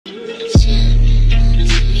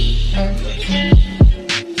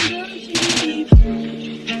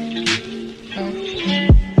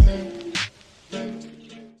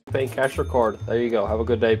cash your card. There you go. Have a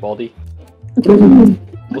good day, Baldy.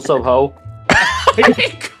 What's up, ho?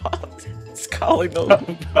 It's calling those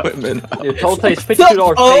women. Your total takes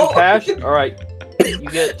 $52 paying cash. Alright. You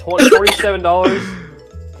get $47.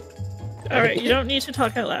 Alright, you don't need to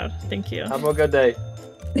talk out loud. Thank you. Have a good day.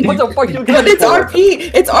 What the fuck you doing? It's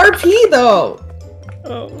RP! It's RP though!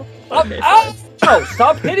 Oh. Oh,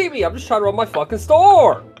 stop hitting me! I'm just trying to run my fucking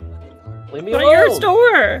store! Leave me alone! Your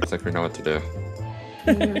store! I think we know what to do.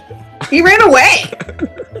 He ran away!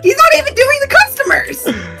 He's not even doing the customers!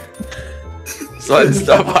 Slide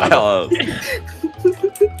stuff pile up.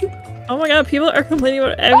 Oh my god, people are complaining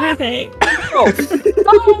about everything. Oh,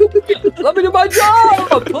 stop! Let me do my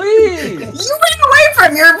job, please! You ran away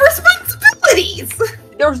from your responsibilities!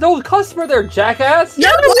 There was no customer there, jackass!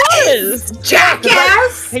 Yeah, there was!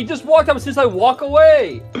 Jackass! He just walked up as soon as I walk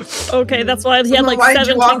away! Okay, that's why he had like Why'd you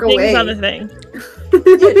 17 walk things away? on the thing.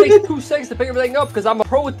 It takes 2 seconds to pick everything up because I'm a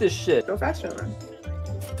pro with this shit. Go faster, man.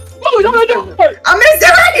 Oh, I'm gonna do it! I'm gonna sit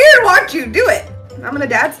right here and watch you do it! I'm gonna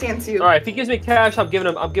dad stance you. Alright, if he gives me cash, I'm giving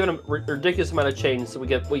him a ridiculous amount of change so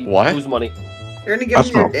we What? lose money. You're gonna give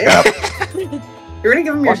him your dick? You're gonna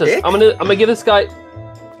give him your Watch this. dick? I'm gonna give this guy.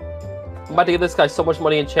 I'm about to give this guy so much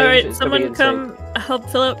money in change. Alright, It's gonna be someone insane. come help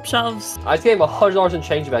fill up shelves. I just gave him $100 in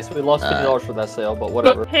change back, so we lost $50 for that sale, but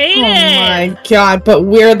whatever. Hey! Oh my god, but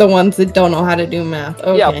we're the ones that don't know how to do math.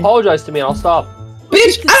 Okay. Yeah, apologize to me and I'll stop.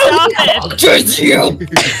 Bitch, Stop I it! don't judge you!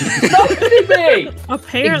 Stop hitting me!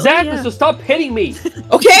 Apparently, Exactly, yeah. so stop hitting me!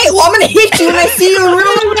 Okay, well I'm gonna hit you when I see you in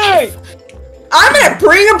real life! I'm gonna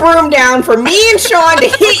bring a broom down for me and Sean to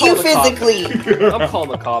hit you physically! I'm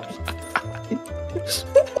calling the cops.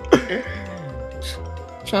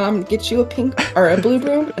 Sean, I'm gonna get you a pink or a blue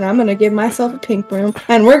broom, and I'm gonna give myself a pink broom,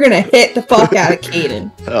 and we're gonna hit the fuck out of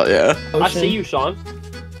Caden. Hell yeah. I see you, Sean.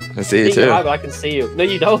 I see you Being too. alive, I can see you. No,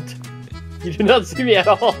 you don't. You do not see me at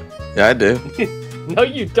all. Yeah, I do. No,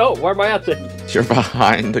 you don't. Where am I at then? You're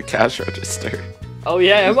behind the cash register. Oh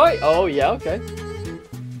yeah, am I? Oh yeah, okay.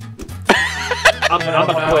 I'm about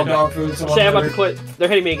to quit. Say I'm about to quit. They're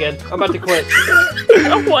hitting me again. I'm about to quit.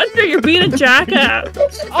 No wonder you're being a jackass.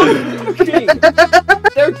 I'm joking.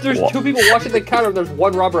 There's 2 people watching the counter and there's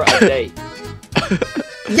 1 robber a day.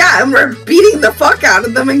 Yeah, and we're beating the fuck out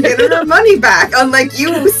of them and getting our money back, unlike you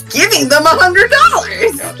giving them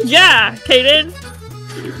 $100! Yeah, Kaden.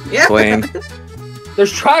 Yeah. Clean.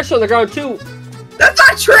 There's trash on the ground too. That's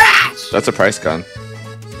not trash! That's a price gun.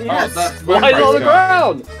 Yes. Why is it on the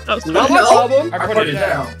ground? Oh, It's not my problem. I put it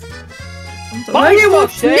down. Buy Maybe stuff,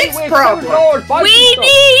 it's Shay. Nick's We have problem. $7. Buy we some stuff.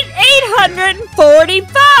 need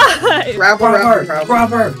 845.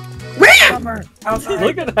 Rubber. Where?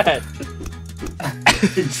 Look at that.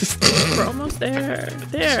 We're almost there.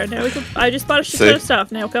 There. Now we can. I just bought a shit See? ton of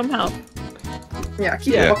stuff. Now come help. Yeah,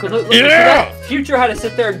 keep Yeah, walking. look, see that? Future had to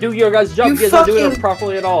sit there and do your guys' job. You You guys not doing it fucking-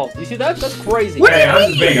 properly at all. You see that? That's crazy. What do Hey, you I'm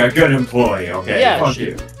just mean? being a good employee, okay? Yeah, Fuck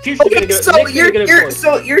you. Future's gonna Okay, get so Nick's gonna get you're employed.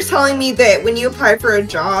 so you're telling me that when you apply for a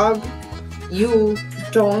job, you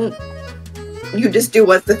just do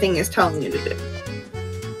what the thing is telling you to do.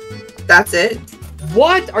 That's it.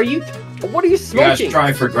 What are you? What are you You guys smoking?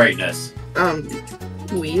 strive for greatness.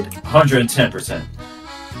 Weed. 110%.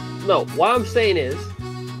 No, what I'm saying is,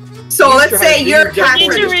 So You let's sure say have to you're do a your cash job.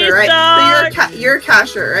 register, right? Dog. So you're a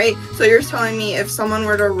cashier, right? So you're telling me if someone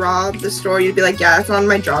were to rob the store, you'd be like, yeah, that's on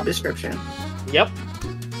my job description. yep.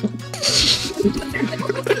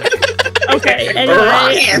 Okay. Wrong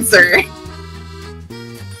Anyway, answer.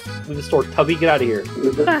 Leave the store, Tubby. Get out of here.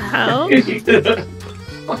 what the hell?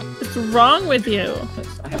 What's wrong with you?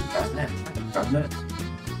 I haven't gotten that. I haven't gotten that.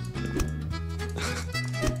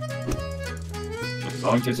 As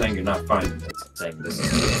long as you're saying you're not finding it, it's saying this is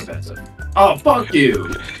too expensive. Oh, fuck you!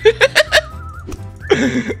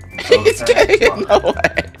 He's getting in the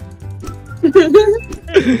way.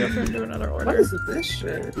 Go for do another What order. is this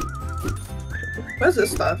shit? What is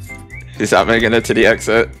this stuff? He's not making it to the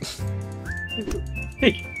exit.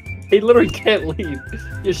 He literally can't leave.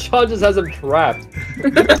 Your Sean just has him trapped.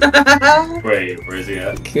 Wait, where is he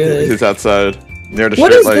at? Good. He's outside. Near the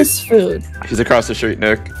What street is light. this food? He's across the street,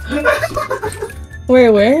 Nick.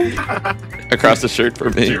 Where? Across the street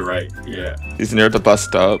from me. You're right, yeah. He's near the bus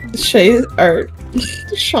stop. Shay or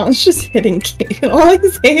Sean's just hitting K while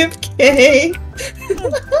he's AFK.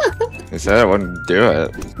 He said I wouldn't do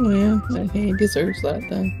it. Oh, yeah, he deserves that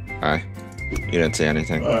then. Aye. You didn't say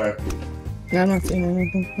anything. Alright. I'm not saying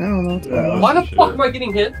anything. I don't know what's going on. Why the fuck am I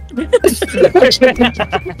getting hit?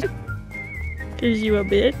 Is you a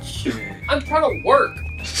bitch? I'm trying to work.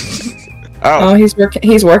 Oh, Oh, he's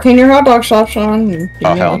working your hot dog shop, Sean. You Oh,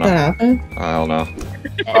 know hell what no. that happened? I don't know.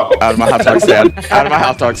 Uh-oh. Out of my hot dog stand. Out of my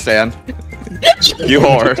hot dog stand. You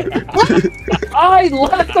whore. I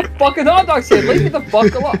left the fucking hot dog stand. Leave me the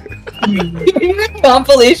fuck alone.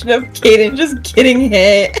 Compilation of Kaden just getting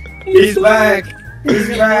hit. He's back. He's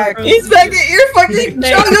back. He's back at your fucking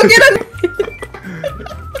Sean, go get him!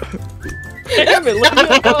 Damn it, leave me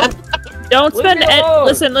alone. Don't Leave spend me any- alone.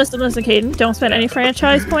 listen, Caden. Don't spend any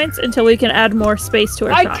franchise points until we can add more space to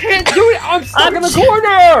our I shop. can't do it. I'm stuck I'm in the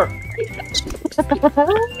corner.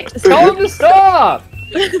 Tell him to stop.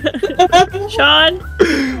 Sean,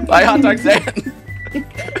 My hot dog stand.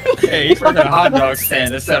 Hey, he's working a hot dog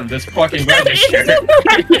stand instead of this fucking register.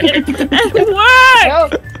 it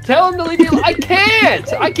worked! Tell him to leave me alone. I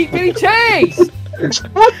can't. I keep getting chased. You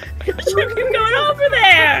keep going over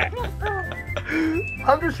there!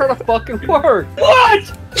 I'm just trying to fucking work. What?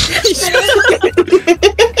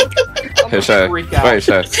 Hey, Shay. Freak out. Wait,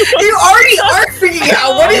 Shay. You already are freaking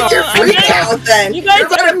out! What is your freak out then? You guys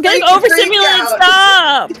You're are gonna getting freak overstimulated, out.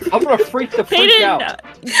 stop! I'm gonna freak the freak out. Caden,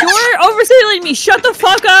 you're overstimulating me, shut the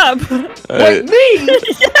fuck up! Wait, me?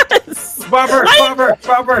 Yes! Bumper.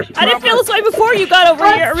 I didn't feel this way before you got over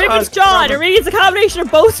here, or maybe it's John, or maybe it's a combination of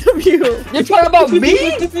both of you! You're talking about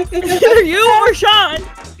me? Either you or Sean!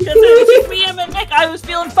 Because it was me and Nick, I was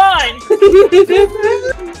feeling fine!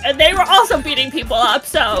 And they were also beating people up,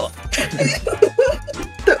 so...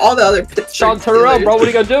 All the other Pittsburgh Sean, turn around, bro. What are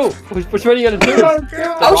you gonna do? Which one are you gonna do?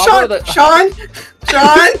 Oh, Sean! Sean!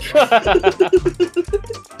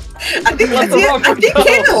 I think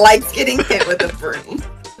Kaden likes getting hit with a broom.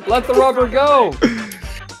 Let the rubber go.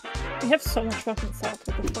 We have so much fucking salt,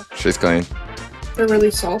 what the fuck? She's clean. They're really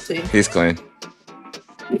salty. He's clean.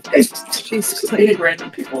 She's clean. Random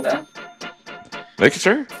people down. Making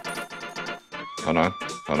sure. Hold on.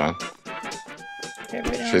 Hold on. Okay,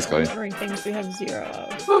 right now She's we're clean. ordering things we have 0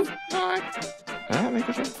 of.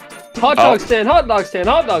 Making sure. Hot dog stand. Hot dog stand.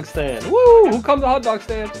 Hot dog stand. Woo! Who comes to hot dog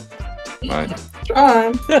stand? Mine.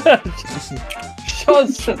 Sean. Sean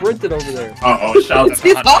sprinted over there. Uh-oh, shout It's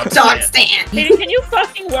his hot dog stand. Kaden, can you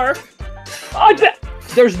fucking work?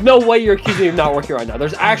 There's no way you're accusing me of not working right now.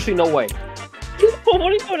 There's actually no way. What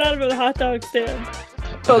are you going on about the hot dog stand?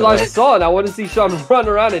 Because I saw it. I want to see Sean run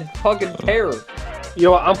around in fucking terror. You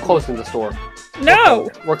know what? I'm closing the store. No!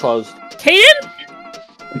 We're closed. Kaden?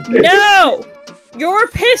 No! You're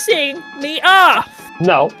pissing me off!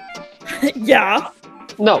 No. Yeah.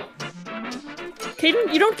 No.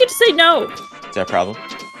 Kaden, you don't get to say no. Is that a problem?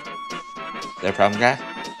 Is that a problem, guy?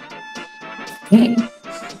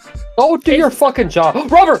 Go do your fucking job.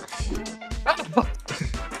 Rubber!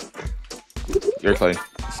 You're clean.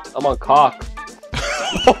 I'm on cock.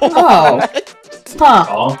 Oh. Huh.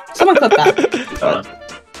 Oh, Someone clip that.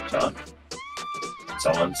 John.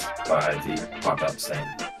 Someone's by the hot dog stand.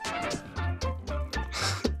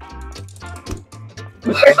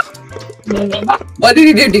 What did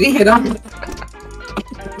he do? Did he hit him?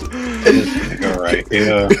 Alright,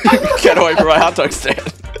 yeah. Get away from my hot dog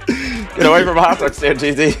stand. Get away from my hot dog stand,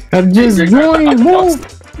 GZ. I'm just joining, move!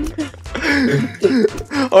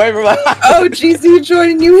 Away from my hot Oh, GZ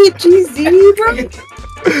joining. You hit GZ, bro?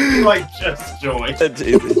 Like, just joy. dog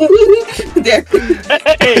GZ. There.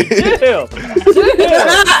 Hey, chill.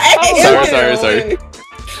 Sorry.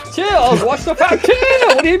 Chill. Watch the fact. Chill.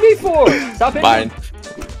 What do you mean for? Stop hitting Mine. me.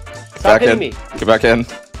 Stop Back hitting in. me. Get back in.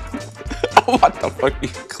 What the fuck?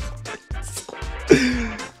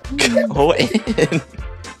 Go in.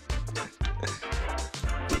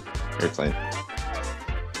 You're clean.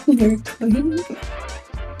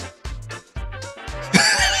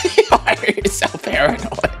 Why are you so paranoid?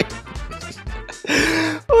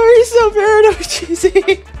 Why are you so paranoid,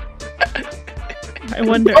 GZ? I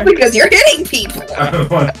wonder. Oh, because you're hitting people. I'm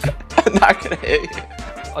not gonna hit you.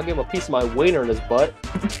 I'll give him a piece of my wiener in his butt.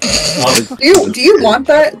 Do you want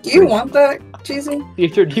that? Do you want that, GZ?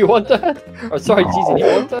 Future, do you want that? Or sorry, Jesus, do you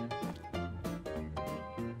want that?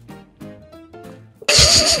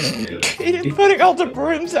 You're putting all the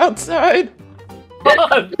brooms outside. Fuck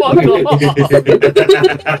off.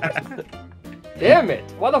 Damn it.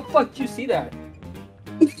 Why the fuck did you see that?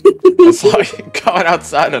 It's like going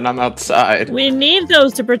outside and I'm outside. We need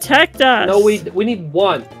those to protect us. No, we need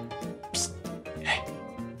one.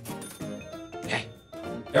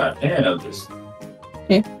 God damn, just.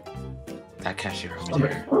 That cashier over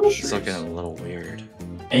there is looking a little weird.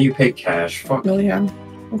 And you pay cash. Fuck. Really? Yeah.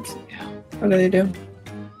 Yeah. What do they do?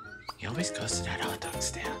 He always goes to that hot dog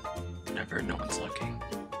stand whenever no one's looking.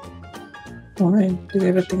 Why? Do they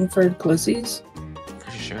have a thing for glissies?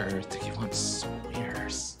 Pretty sure. I think he wants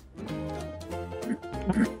wieners.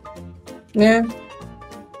 Yeah.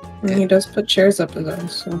 And he does put chairs up his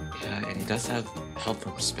ass, so. Yeah, and he does have help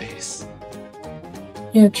from space.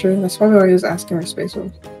 Yeah, true. That's why we always asking where space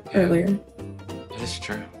was earlier. is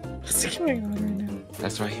true. What's going on right now?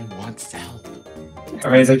 That's why he wants to help. I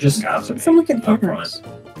mean, they're just gossiping. Someone can hear Up front. us.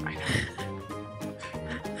 I know.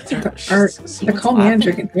 The Someone's call manager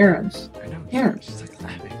laughing. can hear us. I know. Yeah. She's like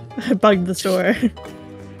laughing. I bugged the store.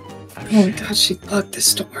 Oh my god, she bugged the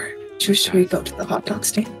store. Should we go to the hot dog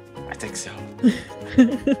stand? I think so.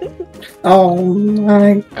 Oh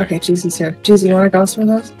my. Okay, Jeezy's here. Jeezy, you wanna go with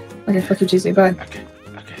us? Okay, fuck you, Jeezy, bye.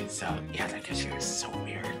 Okay. So yeah, that cashier is so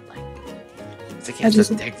weird. Like, it's like he I has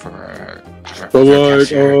just- to dig for her. But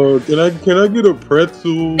like, can I get a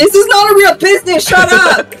pretzel? This is not a real business, shut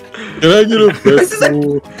up! Can I get a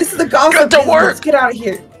pretzel? This is a gossip Get to business. work. Let's get out of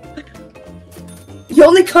here. You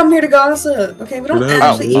only come here to gossip, okay? We don't Can I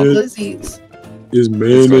actually have eat it? Lizzies. Is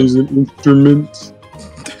mayonnaise an instrument?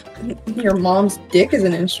 Your mom's dick is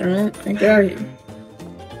an instrument. Like, get out of here.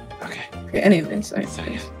 Okay. Okay, anyways. So yeah,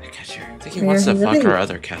 the cashier. I think he Yeah, wants to he fuck really- our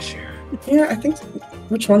other cashier. Yeah, I think so.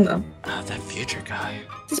 Which one, though? That future guy.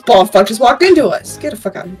 This ball fuck just walked into us. Get the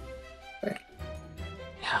fuck out of here.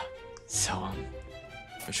 Yeah. So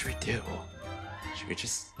what should we do? Should we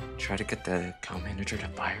just try to get the account manager to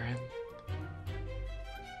fire him?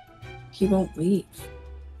 He won't leave.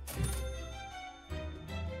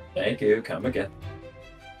 Thank you. Come again.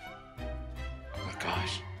 Oh my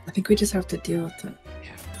gosh. I think we just have to deal with it.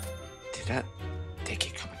 Did that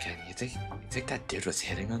Dickie come again? You think that dude was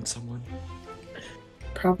hitting on someone?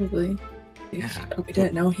 Probably. Yeah. He probably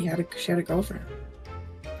didn't know she had a girlfriend.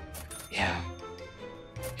 Yeah.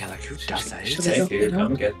 Yeah, like who does that? Should It's I like, go Thank you. hit him?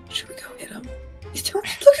 Come again. Should we go hit him? Look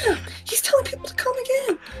at him. He's telling people to come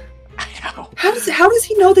again. I know. How does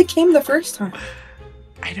he know they came the first time?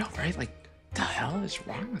 I know, right? Like, the hell is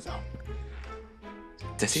wrong with him?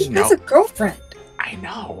 Does He he know? has a girlfriend. I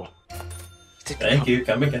know. Thank you.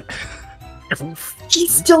 Come again.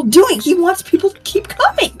 He's still doing. He wants people to keep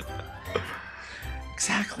coming.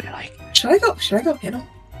 Exactly. Like, Should I go hit him?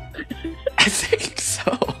 I think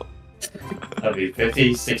so. That'll be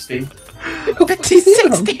 50, 60. 50,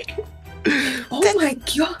 60. Oh my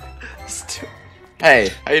god! Hey,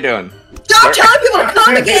 how you doing? Stop telling people to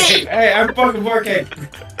come again! Hey, I'm fucking working.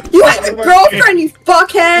 You have a girlfriend, you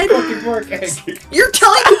fuckhead! Fucking working. You're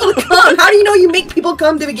telling people to come. How do you know you make people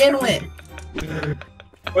come to begin with?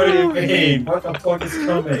 What do you mean? What the fuck is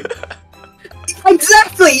coming?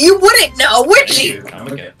 Exactly. You wouldn't know, would Thank you? you. Come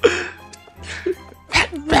again.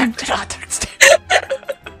 Back to the hot dog stand.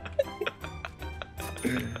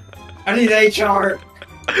 I need HR.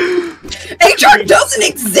 HR doesn't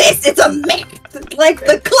exist. It's a myth. It's like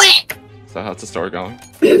the click. So how's the store going?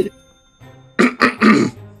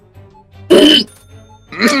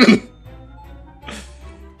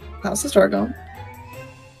 How's the store going?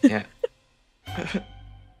 Yeah.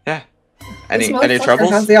 Yeah. This Any motherfucker troubles?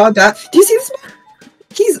 Has the audacity. Do you see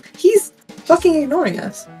this? He's fucking ignoring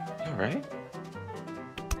us. All right.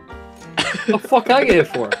 The fuck I get it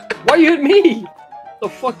for? Why you hit me? The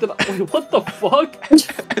fuck did I? Wait, what the fuck?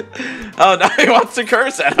 Oh, now he wants to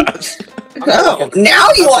curse at us. Oh, now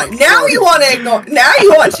you want to ignore. Now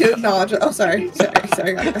you want to acknowledge. Oh, sorry.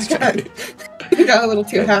 I got a little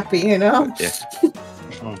too happy, you know. Yeah.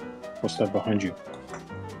 Oh, what's that behind you?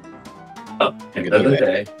 Oh, another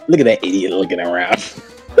day. Look at that idiot looking around.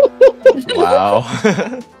 Wow.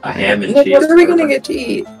 A ham and Nick, cheese. what are we gonna burger. get to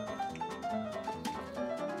eat?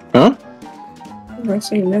 Huh? I'm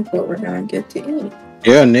asking Nick what we're gonna get to eat.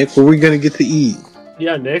 Yeah, Nick, what we gonna get to eat?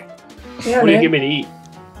 Yeah, Nick. Yeah, What do you Nick. give me to eat?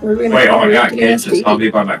 What are we gonna Wait, oh my what are god, we gonna kids get just to call eat? me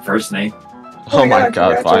by my first name. Oh my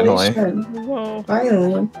god, finally. congratulations. Whoa.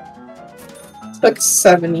 Finally. It's like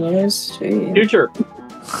 7 years. Jeez. Future.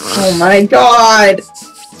 Oh my god!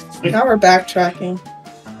 Now we're backtracking.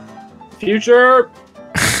 Future.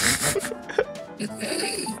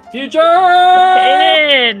 Future.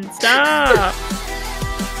 Aiden, stop.